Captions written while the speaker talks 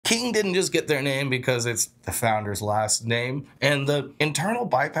King didn't just get their name because it's the founder's last name, and the internal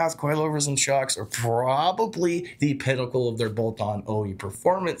bypass coilovers and shocks are probably the pinnacle of their bolt-on OE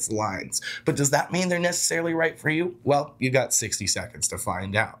performance lines. But does that mean they're necessarily right for you? Well, you got 60 seconds to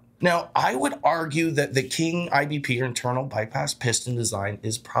find out. Now, I would argue that the King IBP, or internal bypass piston design,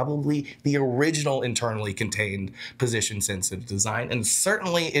 is probably the original internally contained position-sensitive design, and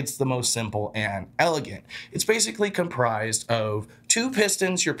certainly it's the most simple and elegant. It's basically comprised of two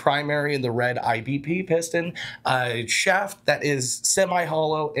pistons, your primary and the red IBP piston, a shaft that is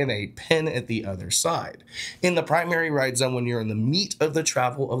semi-hollow, and a pin at the other side. In the primary ride zone, when you're in the meat of the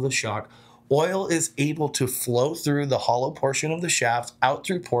travel of the shock, oil is able to flow through the hollow portion of the shaft, out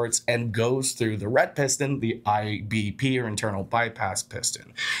through ports, and goes through the red piston, the IBP, or internal bypass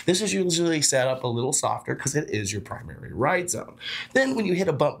piston. This is usually set up a little softer because it is your primary ride zone. Then when you hit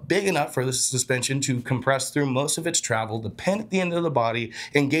a bump big enough for the suspension to compress through most of its travel, the pin at the end of the body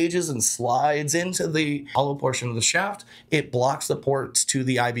engages and slides into the hollow portion of the shaft. It blocks the ports to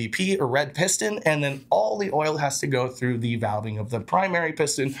the IBP, or red piston, and then all the oil has to go through the valving of the primary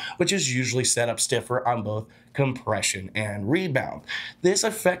piston, which is usually set up stiffer on both compression and rebound. This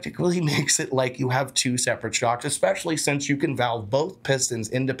effectively makes it like you have two separate shocks, especially since you can valve both pistons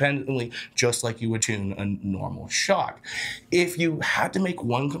independently, just like you would tune a normal shock. If you had to make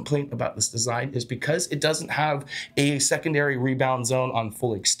one complaint about this design, is because it doesn't have a secondary rebound zone on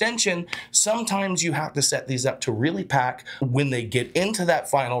full extension, sometimes you have to set these up to really pack when they get into that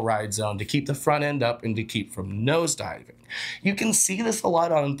final ride zone to keep the front end up and to keep from nosediving. You can see this a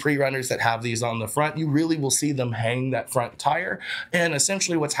lot on pre-runners that have these on the front. You really will see them hang that front tire, and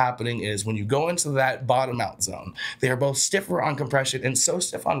essentially what's happening is when you go into that bottom out zone, they are both stiffer on compression and so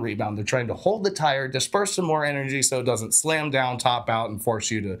stiff on rebound. They're trying to hold the tire, disperse some more energy so it doesn't slam down, top out, and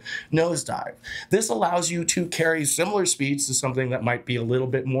force you to nosedive. This allows you to carry similar speeds to something that might be a little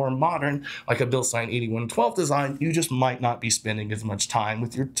bit more modern, like a Bilstein 8112 design. You just might not be spending as much time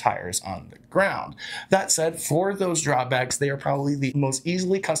with your tires on the ground. That said, for those drawbacks, they are probably the most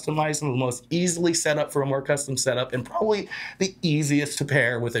easily customized and the most easily set up for a more custom setup, and probably the easiest to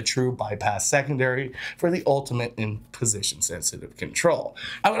pair with a true bypass secondary for the ultimate in position sensitive control.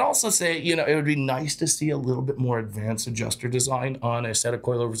 I would also say, it would be nice to see a little bit more advanced adjuster design on a set of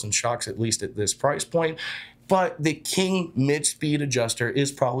coilovers and shocks, at least at this price point. But the King mid-speed adjuster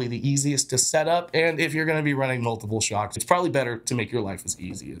is probably the easiest to set up, and if you're going to be running multiple shocks, it's probably better to make your life as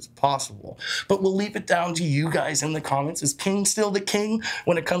easy as possible. But we'll leave it down to you guys in the comments. Is King still the king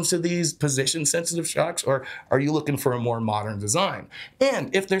when it comes to these position-sensitive shocks, or are you looking for a more modern design?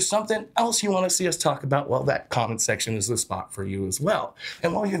 And if there's something else you want to see us talk about, well, that comment section is the spot for you as well.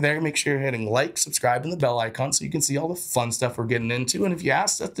 And while you're there, make sure you're hitting like, subscribe, and the bell icon so you can see all the fun stuff we're getting into. And if you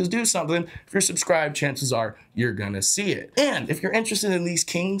asked us to do something, if you're subscribed, chances are you're gonna see it. And if you're interested in these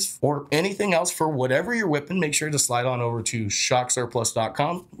Kings or anything else for whatever you're whipping, make sure to slide on over to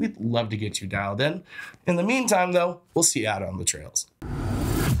shocksurplus.com. We'd love to get you dialed in. In the meantime, though, we'll see you out on the trails.